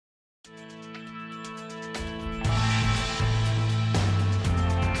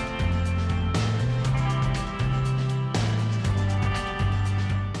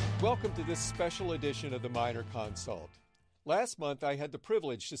to this special edition of the Minor Consult. Last month, I had the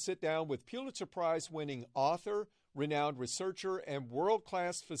privilege to sit down with Pulitzer Prize-winning author, renowned researcher, and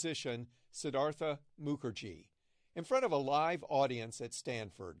world-class physician Siddhartha Mukherjee in front of a live audience at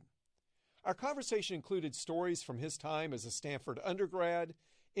Stanford. Our conversation included stories from his time as a Stanford undergrad,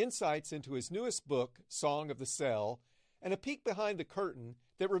 insights into his newest book, Song of the Cell, and a peek behind the curtain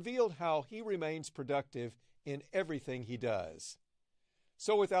that revealed how he remains productive in everything he does.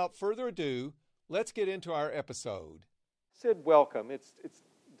 So without further ado, let's get into our episode. Sid, welcome. It's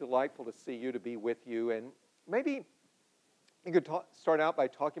delightful to see you, to be with you. And maybe you could start out by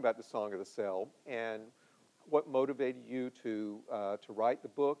talking about the Song of the Cell and what motivated you to write the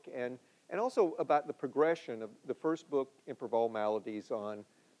book, and also about the progression of the first book, Improbable Maladies, on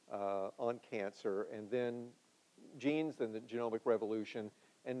cancer, and then genes and the genomic revolution,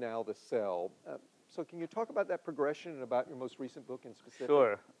 and now the cell. So can you talk about that progression and about your most recent book in specific?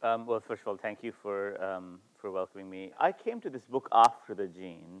 Sure. Well, first of all, thank you for welcoming me. I came to this book after the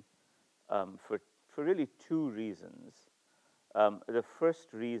gene for really two reasons. The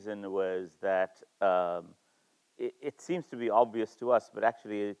first reason was that it seems to be obvious to us, but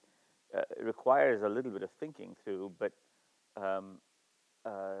actually it requires a little bit of thinking through. But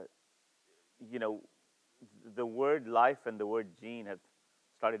you know, the word life and the word gene have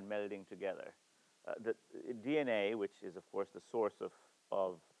started melding together. The DNA, which is of course the source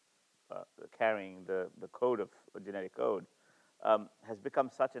of carrying the code of genetic code, has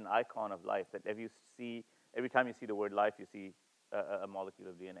become such an icon of life that every time you see the word life, you see a molecule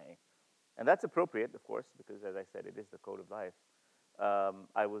of DNA, and that's appropriate, of course, because as I said, it is the code of life.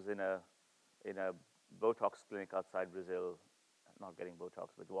 I was in a Botox clinic outside Brazil, not getting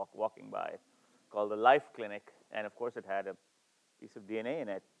Botox, but walking by, called the Life Clinic, and of course it had a piece of DNA in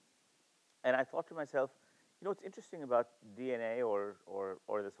it. And I thought to myself, you know, what's interesting about DNA or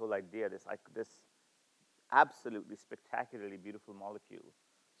this whole idea, this absolutely spectacularly beautiful molecule,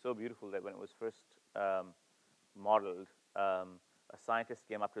 so beautiful that when it was first modeled, a scientist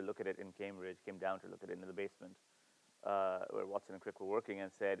came up to look at it in Cambridge, came down to look at it in the basement where Watson and Crick were working,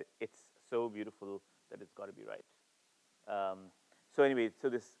 and said, it's so beautiful that it's got to be right. So anyway, so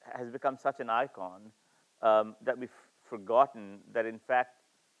this has become such an icon that we've forgotten that, in fact,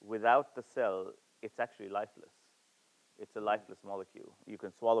 without the cell, it's actually lifeless. It's a lifeless molecule. You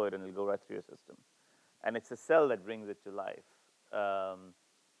can swallow it and it'll go right through your system. And it's the cell that brings it to life.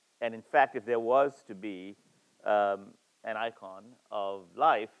 And in fact, if there was to be an icon of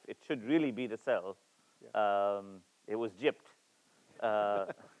life, it should really be the cell. Yeah. It was gypped.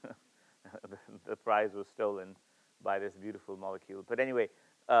 The prize was stolen by this beautiful molecule. But anyway,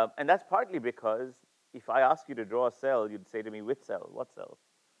 and that's partly because if I ask you to draw a cell, you'd say to me, which cell? What cell?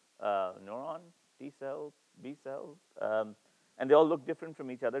 Neuron, T cell, B cell, and they all look different from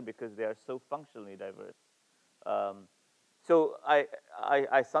each other because they are so functionally diverse. So I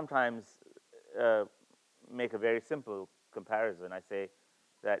sometimes make a very simple comparison. I say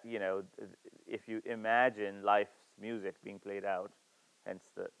that, you know, if you imagine life's music being played out,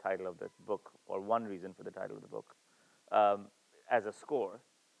 hence the title of the book, or one reason for the title of the book, as a score,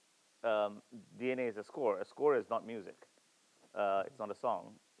 DNA is a score. A score is not music. It's not a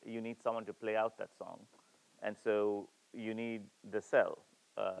song. You need someone to play out that song. And so you need the cell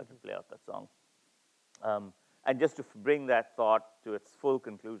to play out that song. And just to bring that thought to its full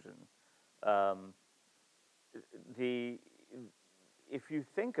conclusion, if you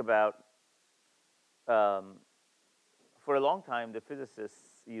think about, for a long time, the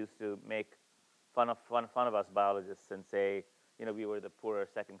physicists used to make fun of us biologists and say, you know, we were the poorer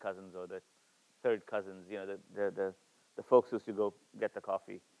second cousins or the third cousins, you know, the folks who used to go get the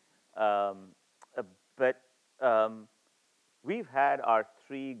coffee. But we've had our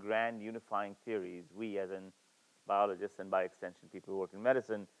three grand unifying theories. We, as in biologists, and by extension people who work in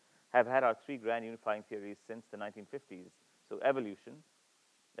medicine, have had our three grand unifying theories since the 1950s. So evolution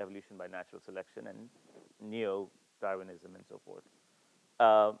by natural selection, and neo-Darwinism, and so forth.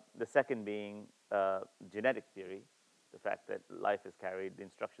 The second being genetic theory, the fact that life is carried, the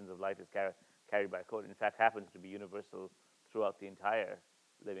instructions of life is carried by code, in fact happens to be universal throughout the entire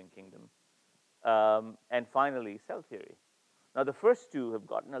living kingdom. And finally, cell theory. Now, the first two have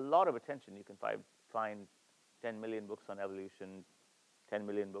gotten a lot of attention. You can find 10 million books on evolution, 10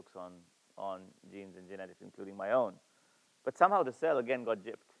 million books on genes and genetics, including my own. But somehow the cell, again, got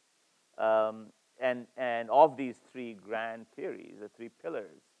gypped. And of these three grand theories, the three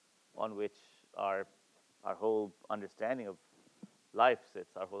pillars on which our whole understanding of life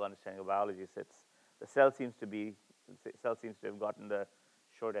sits, our whole understanding of biology sits, the cell seems to have gotten the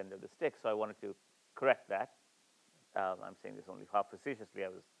short end of the stick. So I wanted to correct that. I'm saying this only half facetiously. I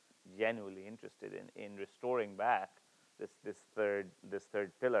was genuinely interested in restoring back this third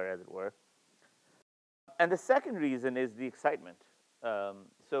pillar, as it were. And the second reason is the excitement.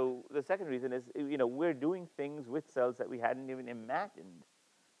 So the second reason is, we're doing things with cells that we hadn't even imagined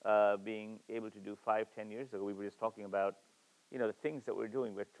being able to do 5, 10 years ago. We were just talking about, the things that we're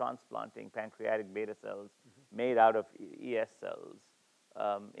doing. We're transplanting pancreatic beta cells made out of ES cells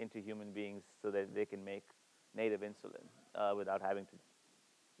into human beings so that they can make native insulin without having to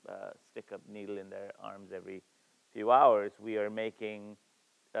stick a needle in their arms every few hours. We are making,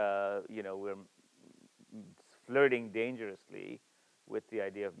 we're flirting dangerously with the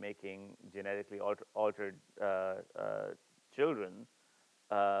idea of making genetically altered children.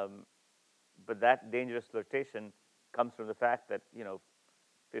 But that dangerous flirtation comes from the fact that,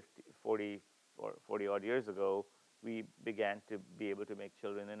 40 odd years ago, we began to be able to make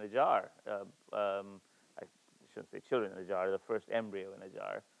children in a jar. I shouldn't say children in a jar, the first embryo in a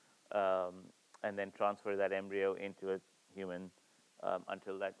jar, and then transfer that embryo into a human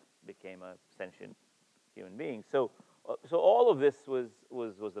until that became a sentient human being. So all of this was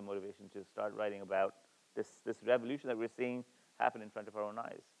the motivation to start writing about this revolution that we're seeing happen in front of our own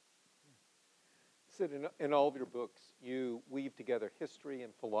eyes. Sid, in all of your books, you weave together history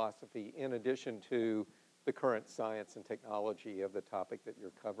and philosophy in addition to the current science and technology of the topic that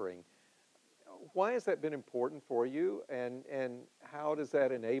you're covering. Why has that been important for you, and how does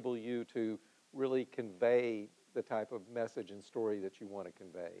that enable you to really convey the type of message and story that you want to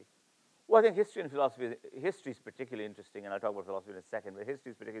convey? Well, I think history and philosophy, history is particularly interesting, and I'll talk about philosophy in a second, but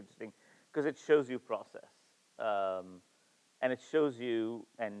history is particularly interesting because it shows you process. And it shows you,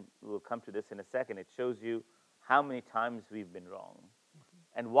 and we'll come to this in a second, it shows you how many times we've been wrong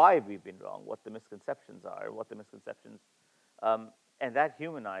and why we've been wrong, what the misconceptions are, and that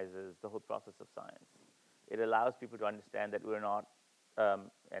humanizes the whole process of science. It allows people to understand that we're not,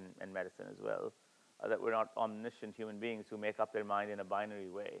 and medicine as well, that we're not omniscient human beings who make up their mind in a binary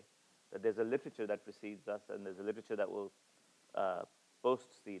way, that there's a literature that precedes us and there's a literature that will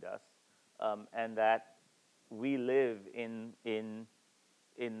post-seed us, and that we live in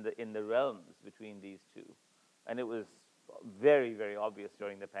the realms between these two. And it was very, very obvious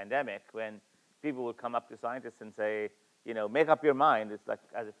during the pandemic when people would come up to scientists and say, make up your mind. It's like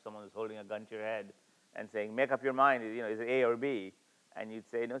as if someone was holding a gun to your head and saying, make up your mind, is it A or B? And you'd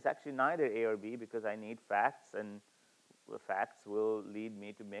say, no, it's actually neither A or B because I need facts, and the facts will lead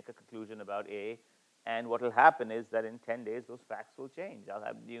me to make a conclusion about A. And what will happen is that in 10 days, those facts will change. I'll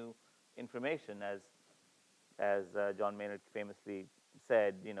have new information, as John Maynard famously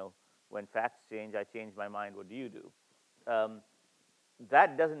said, when facts change, I change my mind. What do you do?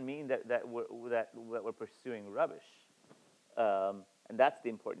 That doesn't mean that we're pursuing rubbish, and that's the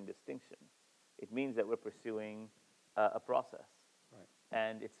important distinction. It means that we're pursuing a process, right.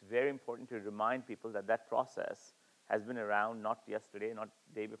 And it's very important to remind people that process has been around not yesterday, not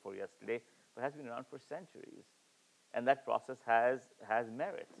day before yesterday, but has been around for centuries, and that process has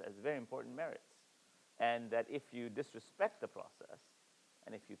merits, has very important merits. And that if you disrespect the process,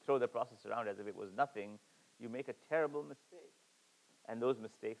 and if you throw the process around as if it was nothing, you make a terrible mistake. And those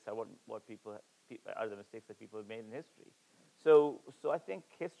mistakes are what people are the mistakes that people have made in history. So I think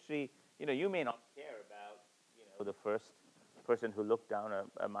history, you may not care about, the first person who looked down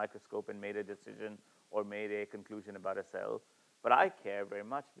a microscope and made a decision or made a conclusion about a cell, but I care very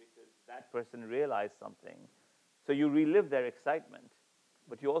much because that person realized something. So you relive their excitement,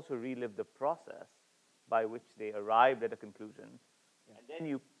 but you also relive the process by which they arrived at a conclusion. Yeah. And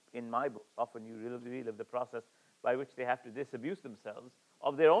then in my books, often you relive the process by which they have to disabuse themselves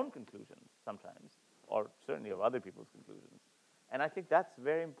of their own conclusions sometimes, or certainly of other people's conclusions. And I think that's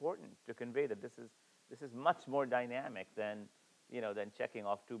very important to convey that this is much more dynamic than checking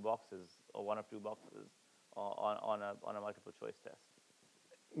off 2 boxes or 1 of 2 boxes on a multiple choice test.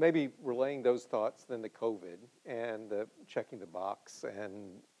 Maybe relaying those thoughts then to COVID and the checking the box,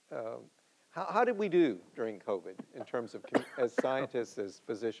 and how did we do during COVID in terms of, as scientists, as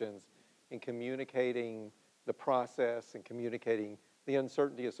physicians, in communicating the process and communicating the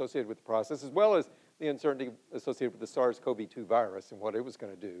uncertainty associated with the process, as well as the uncertainty associated with the SARS-CoV-2 virus and what it was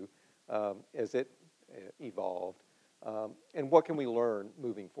going to do as it evolved, and what can we learn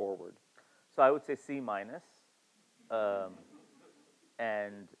moving forward? So I would say C-,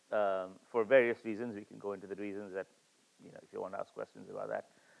 and for various reasons, we can go into the reasons that, if you want to ask questions about that.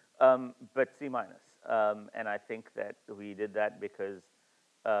 But C-, and I think that we did that because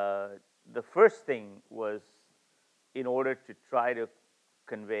the first thing was, in order to try to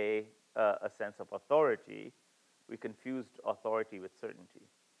convey a sense of authority, we confused authority with certainty,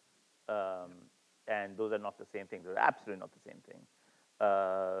 and those are not the same thing. They're absolutely not the same thing.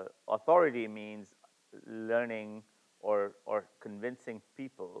 Authority means learning or convincing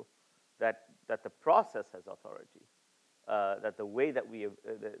people that the process has authority, that the way that we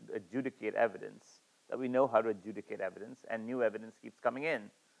adjudicate evidence, that we know how to adjudicate evidence, and new evidence keeps coming in.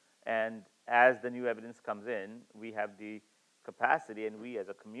 And as the new evidence comes in, we have the capacity, and we as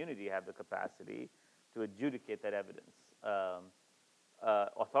a community have the capacity to adjudicate that evidence.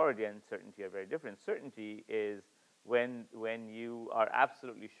 Authority and certainty are very different. Certainty is when you are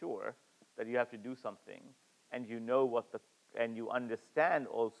absolutely sure that you have to do something, and you know and you understand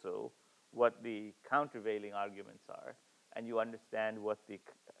also what the countervailing arguments are, and you understand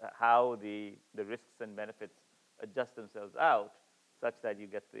how the risks and benefits adjust themselves out, such that you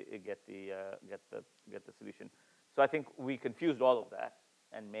get the solution. So I think we confused all of that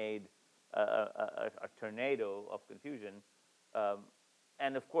and made a tornado of confusion.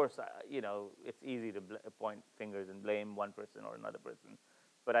 And of course, it's easy to point fingers and blame one person or another person.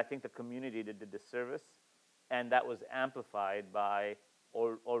 But I think the community did a disservice, and that was amplified by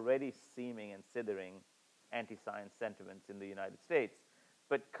already seeming and sithering anti-science sentiments in the United States.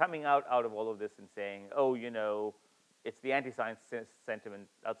 But coming out of all of this and saying, oh, it's the anti-science sentiment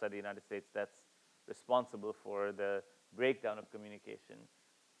outside the United States that's responsible for the breakdown of communication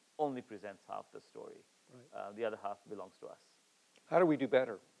only presents half the story. Right. The other half belongs to us. How do we do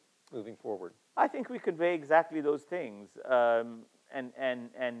better moving forward? I think we convey exactly those things and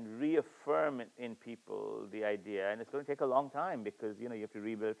reaffirm in people the idea. And it's going to take a long time because you have to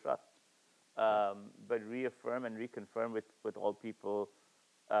rebuild trust. But reaffirm and reconfirm with all people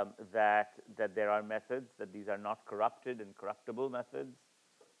that there are methods, that these are not corrupted and corruptible methods.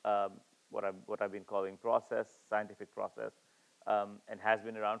 What I've been calling scientific process, and has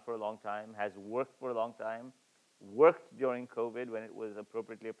been around for a long time, has worked for a long time, worked during COVID when it was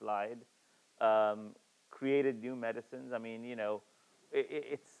appropriately applied, created new medicines. I mean,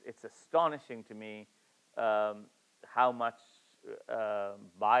 it's astonishing to me how much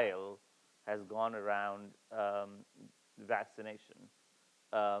bile has gone around vaccination.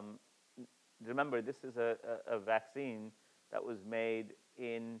 Remember, this is a vaccine that was made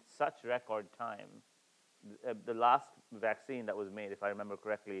in such record time. The last vaccine that was made, if I remember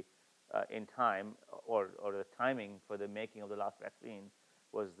correctly, in time, or the timing for the making of the last vaccine,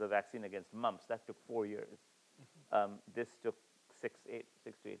 was the vaccine against mumps. That took 4 years. This took 6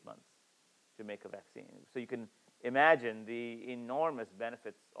 to 8 months to make a vaccine. So you can imagine the enormous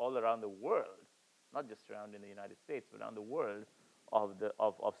benefits all around the world, not just around in the United States, but around the world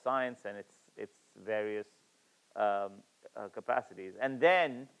of science and its various capacities. And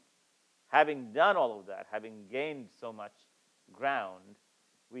then, having done all of that, having gained so much ground,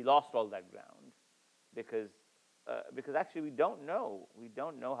 we lost all that ground because actually we don't know. We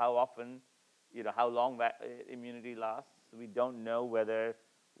don't know how often, how long immunity lasts. We don't know whether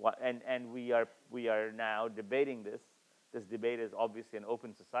and we are now debating this. This debate is obviously an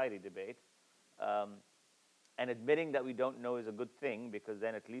open society debate. And admitting that we don't know is a good thing, because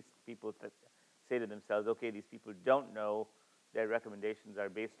then at least people say to themselves, okay, these people don't know, their recommendations are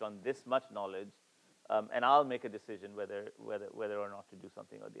based on this much knowledge, and I'll make a decision whether or not to do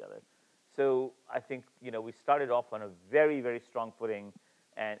something or the other. So I think we started off on a very, very strong footing,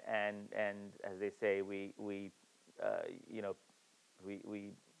 and as they say, we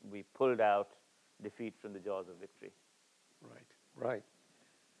pulled out defeat from the jaws of victory. Right.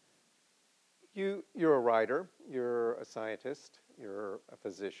 You're a writer, you're a scientist, you're a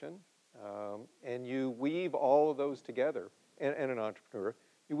physician, and you weave all of those together, and an entrepreneur.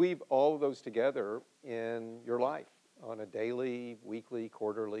 You weave all of those together in your life on a daily, weekly,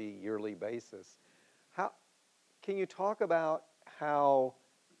 quarterly, yearly basis. Can you talk about how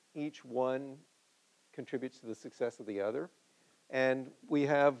each one contributes to the success of the other? And we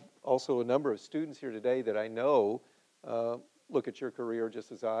have also a number of students here today that I know look at your career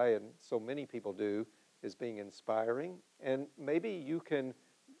just as I and so many people do, as being inspiring. And maybe you can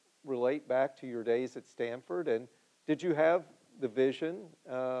relate back to your days at Stanford. And did you have the vision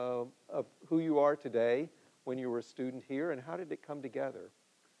of who you are today when you were a student here, and how did it come together?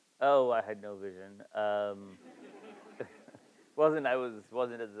 Oh, I had no vision. wasn't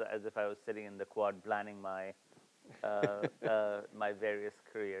as if I was sitting in the quad planning my my various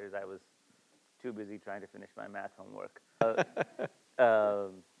careers. I was too busy trying to finish my math homework.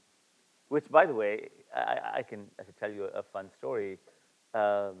 Which, by the way, I can tell you a fun story.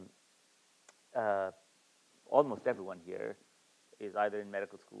 Almost everyone here is either in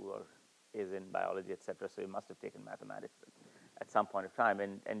medical school or is in biology, etc. So you must have taken mathematics at some point of time,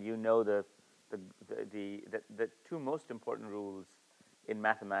 and the two most important rules in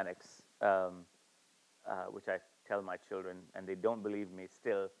mathematics, which I tell my children, and they don't believe me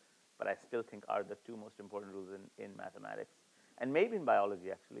still, but I still think are the two most important rules in mathematics, and maybe in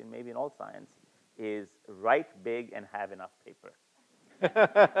biology actually, and maybe in all science, is write big and have enough paper.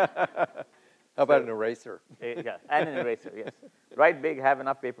 How about an eraser? Yeah, and an eraser, yes. Write big, have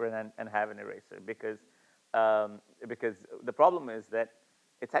enough paper, and have an eraser, because the problem is that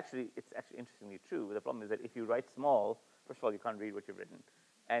it's actually interestingly true. The problem is that if you write small, first of all, you can't read what you've written,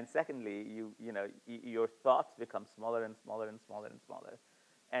 and secondly, your thoughts become smaller and smaller and smaller and smaller.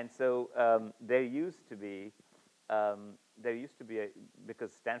 And so there used to be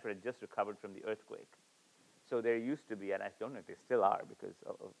because Stanford had just recovered from the earthquake, so there used to be, and I don't know if they still are, because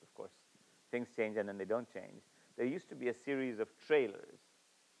of course things change and then they don't change. There used to be a series of trailers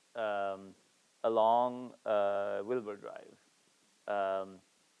along Wilbur Drive,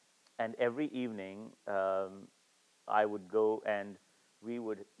 and every evening I would go, and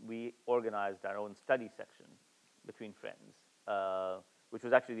we organized our own study section between friends, which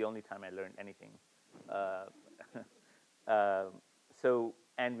was actually the only time I learned anything.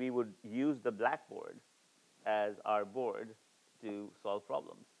 And we would use the blackboard as our board to solve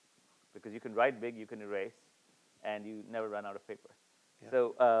problems, because you can write big, you can erase, and you never run out of paper. Yeah.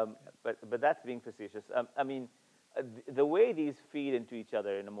 So, but that's being facetious. I mean, the way these feed into each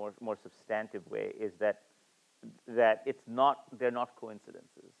other in a more substantive way is that they're not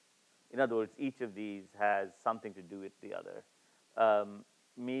coincidences. In other words, each of these has something to do with the other.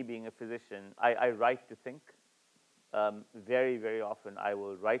 Me being a physician, I write to think. Very, very often I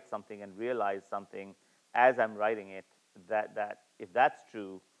will write something and realize something as I'm writing it, that if that's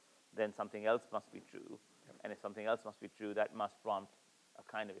true, then something else must be true. Yep. And if something else must be true, that must prompt a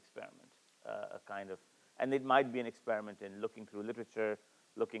kind of experiment, and it might be an experiment in looking through literature,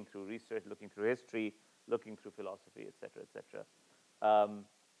 looking through research, looking through history, looking through philosophy, et cetera, et cetera.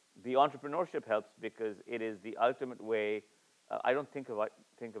 The entrepreneurship helps because it is the ultimate way. I don't think of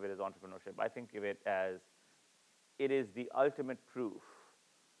it as entrepreneurship. I think of it as it is the ultimate proof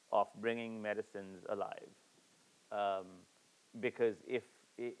of bringing medicines alive. Because if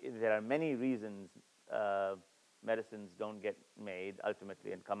there are many reasons medicines don't get made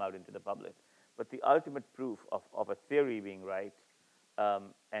ultimately and come out into the public, but the ultimate proof of a theory being right,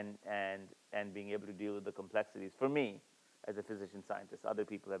 and being able to deal with the complexities, for me as a physician scientist, other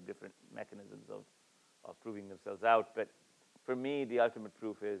people have different mechanisms of proving themselves out, but for me the ultimate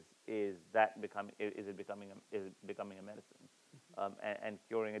proof is it becoming a medicine, and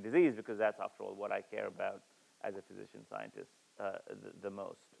curing a disease, because that's after all what I care about as a physician scientist the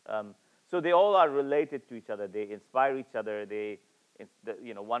most. So they all are related to each other. They inspire each other.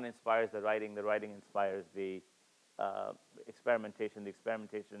 One inspires the writing inspires the experimentation. The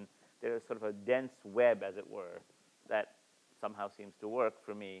experimentation, there is sort of a dense web, as it were, that somehow seems to work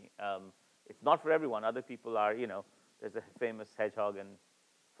for me. It's not for everyone. Other people are, there's a famous hedgehog and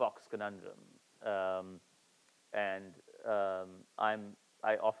fox conundrum, and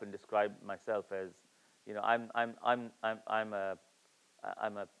I often describe myself as,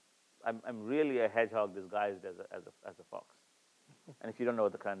 I'm really a hedgehog disguised as a fox. And if you don't know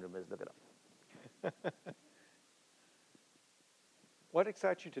what the conundrum is, look it up. What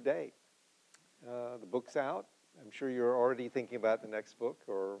excites you today? The book's out. I'm sure you're already thinking about the next book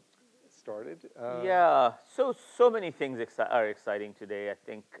or started. Yeah, so many things are exciting today. I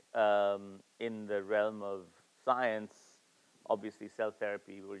think in the realm of science, obviously cell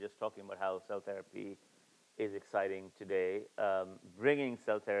therapy. We were just talking about how cell therapy is exciting today. Bringing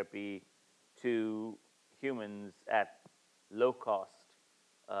cell therapy to humans at low cost.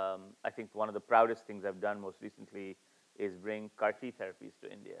 I think one of the proudest things I've done most recently is bring CAR T therapies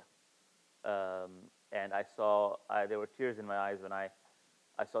to India. And I saw, there were tears in my eyes when I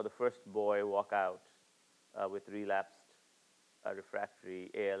saw the first boy walk out with relapsed refractory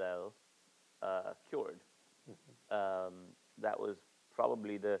ALL cured. Mm-hmm. That was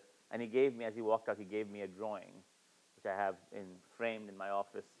probably and he gave me, as he walked out, he gave me a drawing, which I have framed in my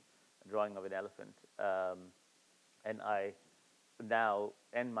office, a drawing of an elephant. And I now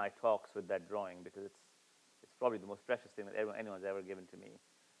end my talks with that drawing because it's probably the most precious thing that anyone's ever given to me.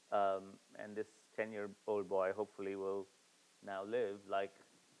 And this 10-year-old boy hopefully will now live like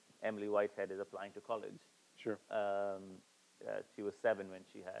Emily Whitehead is applying to college. Sure. She was 7 when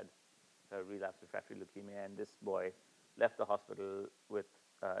she had her relapsed refractory leukemia, and this boy left the hospital with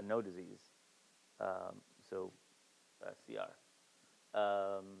no disease, CR.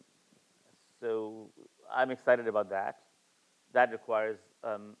 So I'm excited about that. That requires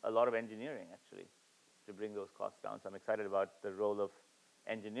a lot of engineering, actually, to bring those costs down. So I'm excited about the role of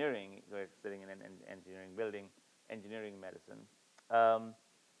engineering. We're sitting in an engineering building, engineering medicine.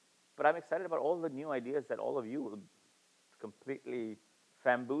 But I'm excited about all the new ideas that all of you will completely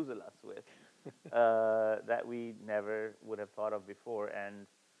bamboozle us with that we never would have thought of before. And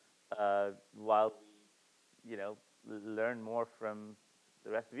while we, learn more from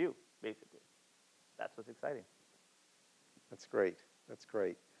the rest of you, basically. That's what's exciting. That's great. That's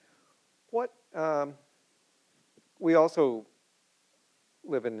great. What we also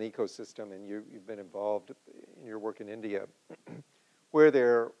live in an ecosystem, and you've been involved in your work in India, where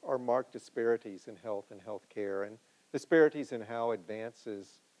there are marked disparities in health and healthcare, and disparities in how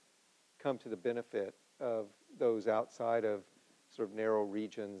advances come to the benefit of those outside of sort of narrow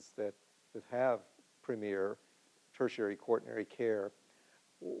regions that have premier, tertiary, quaternary care.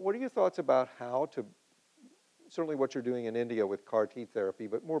 What are your thoughts about how to, certainly what you're doing in India with CAR T therapy,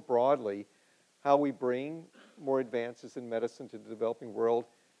 but more broadly, how we bring more advances in medicine to the developing world,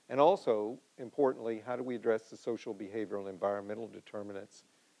 and also, importantly, how do we address the social, behavioral, and environmental determinants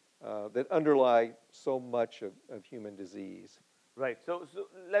that underlie so much of human disease? Right. So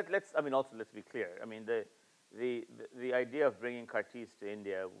let's be clear. I mean, the idea of bringing CAR Ts to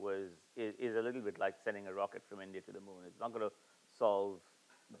India is a little bit like sending a rocket from India to the moon. It's not going to solve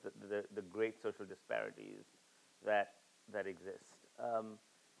the great social disparities that exist.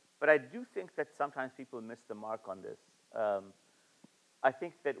 But I do think that sometimes people miss the mark on this. I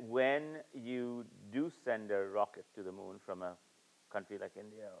think that when you do send a rocket to the moon from a country like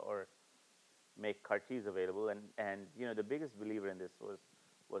India, or make CAR Ts available, and the biggest believer in this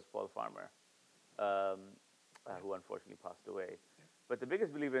was Paul Farmer, who unfortunately passed away. But the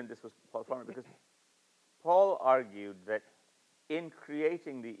biggest believer in this was Paul Farmer, because Paul argued that in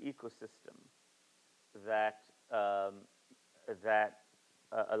creating the ecosystem that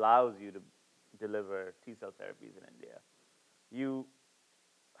allows you to deliver T-cell therapies in India, you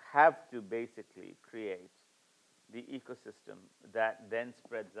have to basically create the ecosystem that then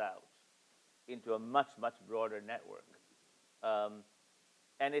spreads out into a much, much broader network.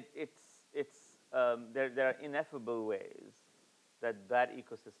 And there are ineffable ways that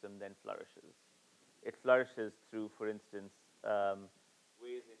ecosystem then flourishes. It flourishes through, for instance,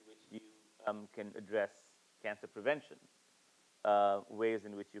 ways in which you can address cancer prevention, ways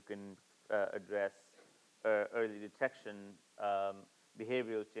in which you can address early detection,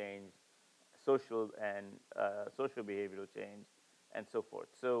 behavioral change, social behavioral change, and so forth.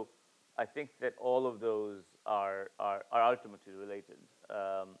 So I think that all of those are ultimately related,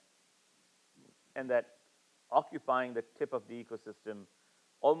 and that occupying the tip of the ecosystem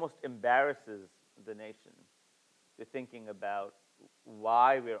almost embarrasses the nation to thinking about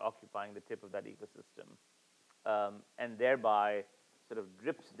why we're occupying the tip of that ecosystem, and thereby sort of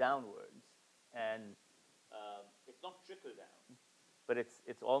drips downwards, and it's not trickle down, but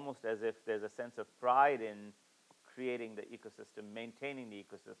it's almost as if there's a sense of pride in creating the ecosystem, maintaining the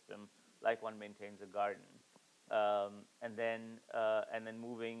ecosystem like one maintains a garden, and then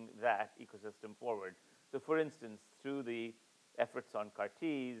moving that ecosystem forward. So, for instance, through the efforts on CAR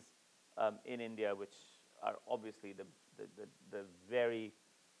Ts in India, which are obviously the very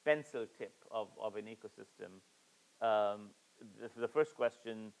pencil tip of an ecosystem, the first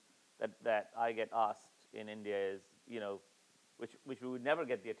question that I get asked in India is, which we would never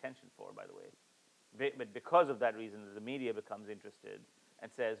get the attention for, by the way. But because of that reason, the media becomes interested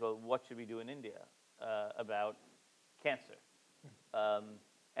and says, well, what should we do in India about cancer?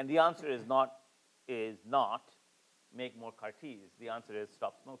 And the answer is not make more CAR Ts. The answer is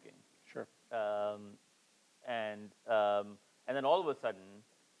stop smoking. Sure. And then all of a sudden,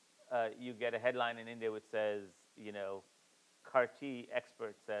 you get a headline in India which says, CAR T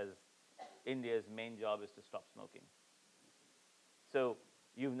expert says India's main job is to stop smoking. So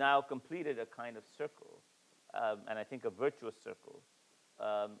you've now completed a kind of circle, and I think a virtuous circle,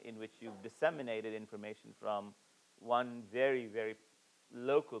 in which you've disseminated information from one very, very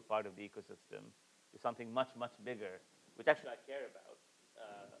local part of the ecosystem to something much, much bigger, which actually I care about,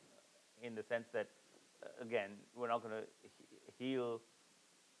 in the sense that, again, we're not going to heal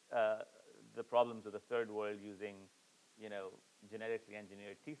the problems of the third world using, genetically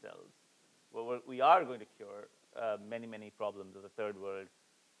engineered T cells. Well, we are going to cure many, many problems of the third world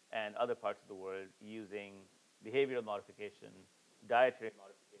and other parts of the world using behavioral modification, dietary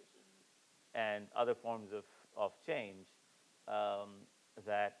modification, and other forms of change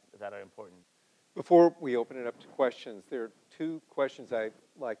that are important. Before we open it up to questions, there are two questions I'd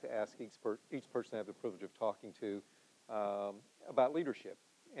like to ask each person I have the privilege of talking to about leadership.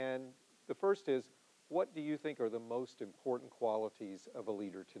 And the first is, what do you think are the most important qualities of a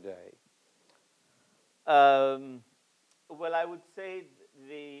leader today? Well, I would say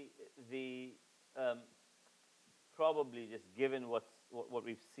the probably just given what's what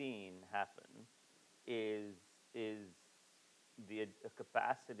we've seen happen is the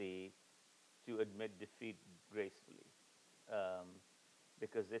capacity to admit defeat gracefully,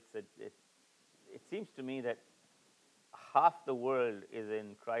 because it seems to me that half the world is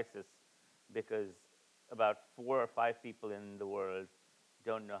in crisis because about 4 or 5 people in the world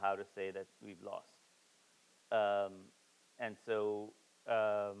don't know how to say that we've lost. And so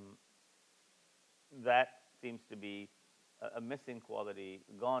that seems to be a missing quality,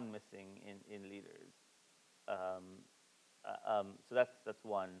 gone missing in leaders. So that's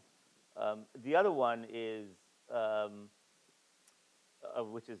one. The other one is,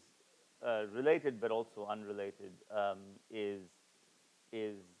 which is related but also unrelated, is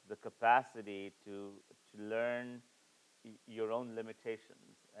the capacity to learn your own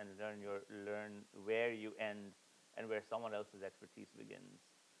limitations and learn where you end and where someone else's expertise begins.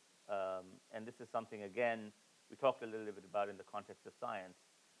 And this is something, again, we talked a little bit about in the context of science.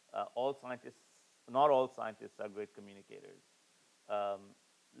 All scientists, not all scientists are great communicators.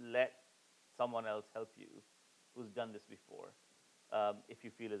 Let someone else help you who's done this before, if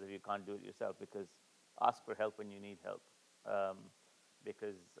you feel as if you can't do it yourself, because ask for help when you need help.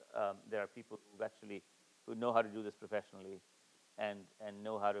 Because there are people who know how to do this professionally and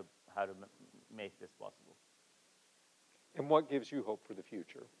know how to make this possible. And what gives you hope for the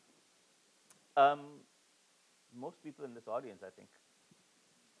future? Most people in this audience, I think.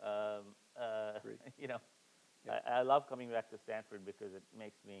 You know, yeah. I love coming back to Stanford because it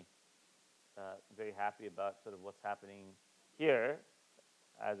makes me very happy about sort of what's happening here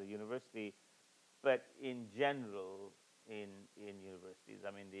as a university, but in general in universities.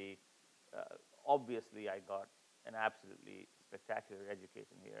 I mean, obviously I got an absolutely spectacular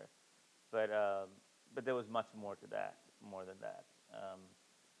education here, but there was much more to that, more than that.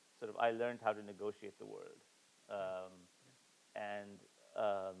 Sort of, I learned how to negotiate the world, and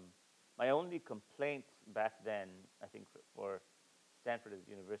my only complaint back then, I think, for Stanford as a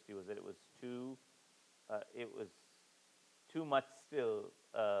university was that it was too much still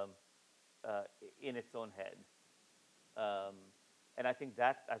in its own head, and I think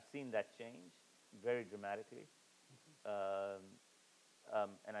that I've seen that change very dramatically,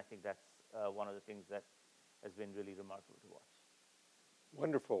 and I think that's one of the things that has been really remarkable to watch.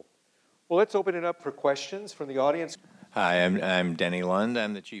 Wonderful. Well, let's open it up for questions from the audience. Hi, I'm Denny Lund.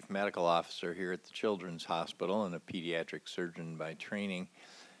 I'm the Chief Medical Officer here at the Children's Hospital and a pediatric surgeon by training.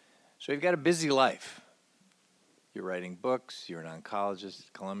 So you've got a busy life. You're writing books, you're an oncologist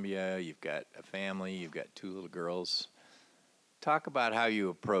at Columbia, you've got a family, you've got 2 little girls. Talk about how you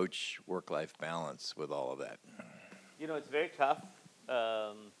approach work-life balance with all of that. You know, it's very tough.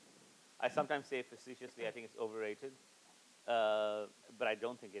 I sometimes say facetiously, I think it's overrated, but I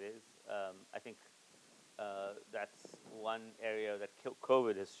don't think it is. I think that's one area that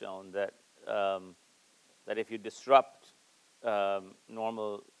COVID has shown, that that if you disrupt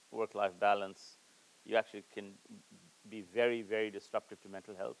normal work-life balance, you actually can be very, very disruptive to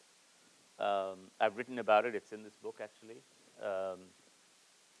mental health. I've written about it. It's in this book, actually.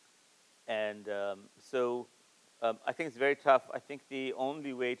 So I think it's very tough. I think the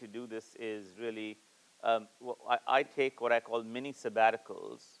only way to do this is really, I take what I call mini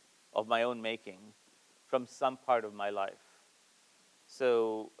sabbaticals of my own making from some part of my life.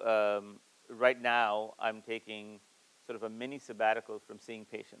 So right now, I'm taking sort of a mini sabbatical from seeing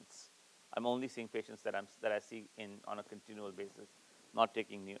patients. I'm only seeing patients that I see on a continual basis, not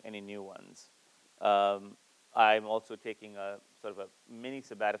taking any new ones. I'm also taking a sort of a mini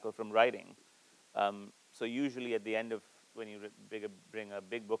sabbatical from writing. So usually at the end of when you bring a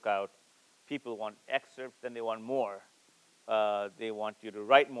big book out, people want excerpts, then they want more. They want you to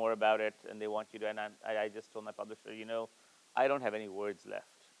write more about it, and they want you to. And I just told my publisher, you know, I don't have any words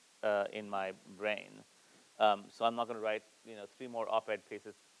left in my brain, so I'm not going to write 3 more op-ed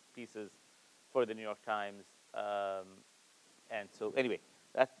pieces for the New York Times. And so anyway,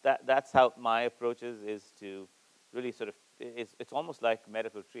 that's how my approach is to really sort of, it's almost like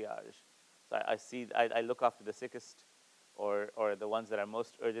medical triage. So I look after the sickest or the ones that are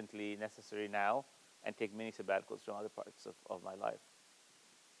most urgently necessary now, and take mini sabbaticals from other parts of my life.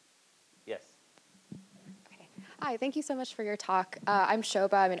 Yes. Okay. Hi, thank you so much for your talk. I'm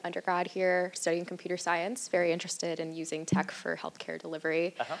Shobha. I'm an undergrad here studying computer science, very interested in using tech for healthcare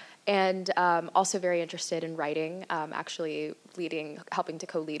delivery, and also very interested in writing, actually helping to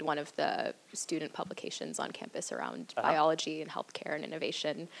co-lead one of the student publications on campus around biology and healthcare and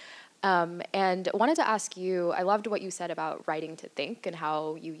innovation. And wanted to ask you, I loved what you said about writing to think and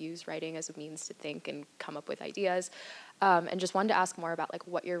how you use writing as a means to think and come up with ideas. and just wanted to ask more about like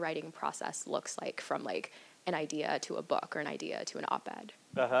what your writing process looks like from like an idea to a book or an idea to an op-ed.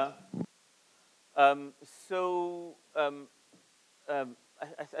 I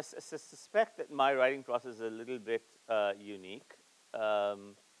suspect that my writing process is a little bit unique.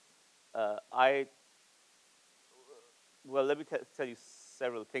 Well, let me tell you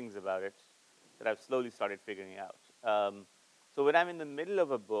several things about it that I've slowly started figuring out. So when I'm in the middle of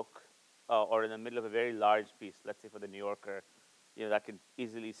a book or in the middle of a very large piece, let's say for the New Yorker, that could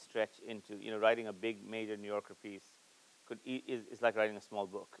easily stretch into, writing a big major New Yorker piece is like writing a small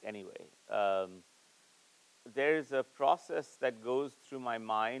book anyway. There's a process that goes through my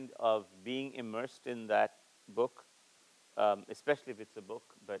mind of being immersed in that book, especially if it's a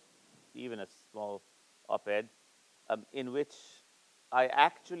book, but even a small op-ed, in which I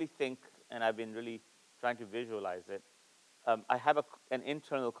actually think, and I've been really trying to visualize it, I have an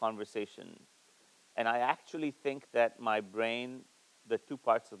internal conversation, and I actually think that my brain, the two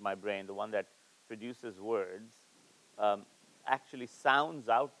parts of my brain, the one that produces words, actually sounds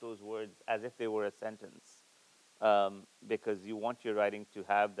out those words as if they were a sentence, because you want your writing to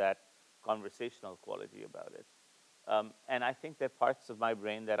have that conversational quality about it. And I think there are parts of my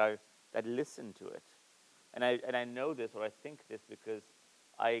brain that listen to it. And I know this, or I think this, because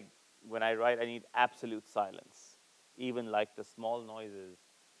when I write, I need absolute silence. Even like the small noises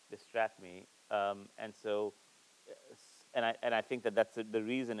distract me. And I think that's the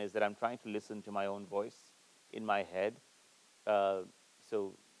reason is that I'm trying to listen to my own voice in my head. A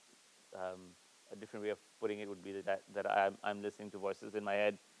different way of putting it would be that I'm listening to voices in my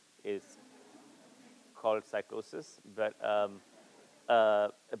head is called psychosis. But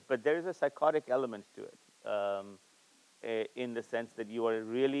there is a psychotic element to it, in the sense that you are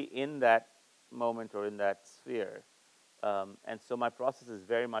really in that moment or in that sphere. And so my process is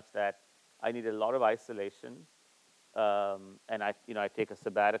very much that I need a lot of isolation, and I take a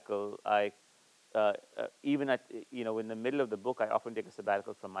sabbatical. Even in the middle of the book, I often take a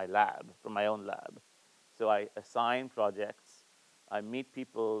sabbatical from my own lab. So I assign projects. I meet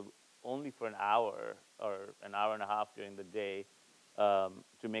people only for an hour or an hour and a half during the day,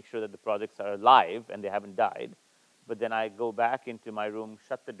 to make sure that the projects are alive and they haven't died. But then I go back into my room,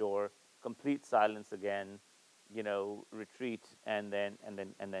 shut the door, complete silence again, retreat, and then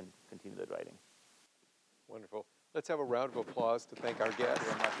continue the writing. Wonderful. Let's have a round of applause to thank our guests. Thank you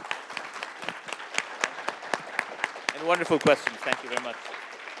very much. And wonderful questions. Thank you very much.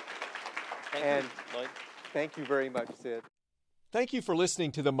 Thank you, Lloyd. Thank you very much, Sid. Thank you for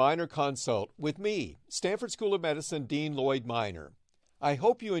listening to the Minor Consult with me, Stanford School of Medicine Dean Lloyd Minor. I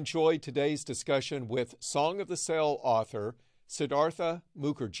hope you enjoyed today's discussion with Song of the Cell author Siddhartha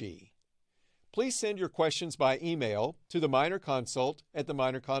Mukherjee. Please send your questions by email to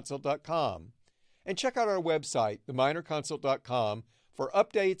theminorconsult@theminorconsult.com, and check out our website, theminorconsult.com, for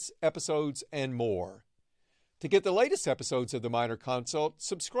updates, episodes, and more. To get the latest episodes of The Minor Consult,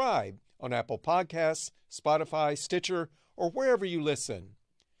 subscribe on Apple Podcasts, Spotify, Stitcher, or wherever you listen.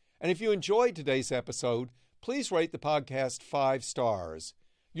 And if you enjoyed today's episode, please rate the podcast 5 stars.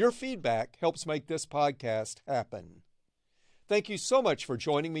 Your feedback helps make this podcast happen. Thank you so much for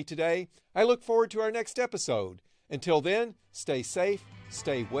joining me today. I look forward to our next episode. Until then, stay safe,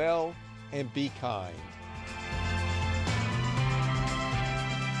 stay well, and be kind.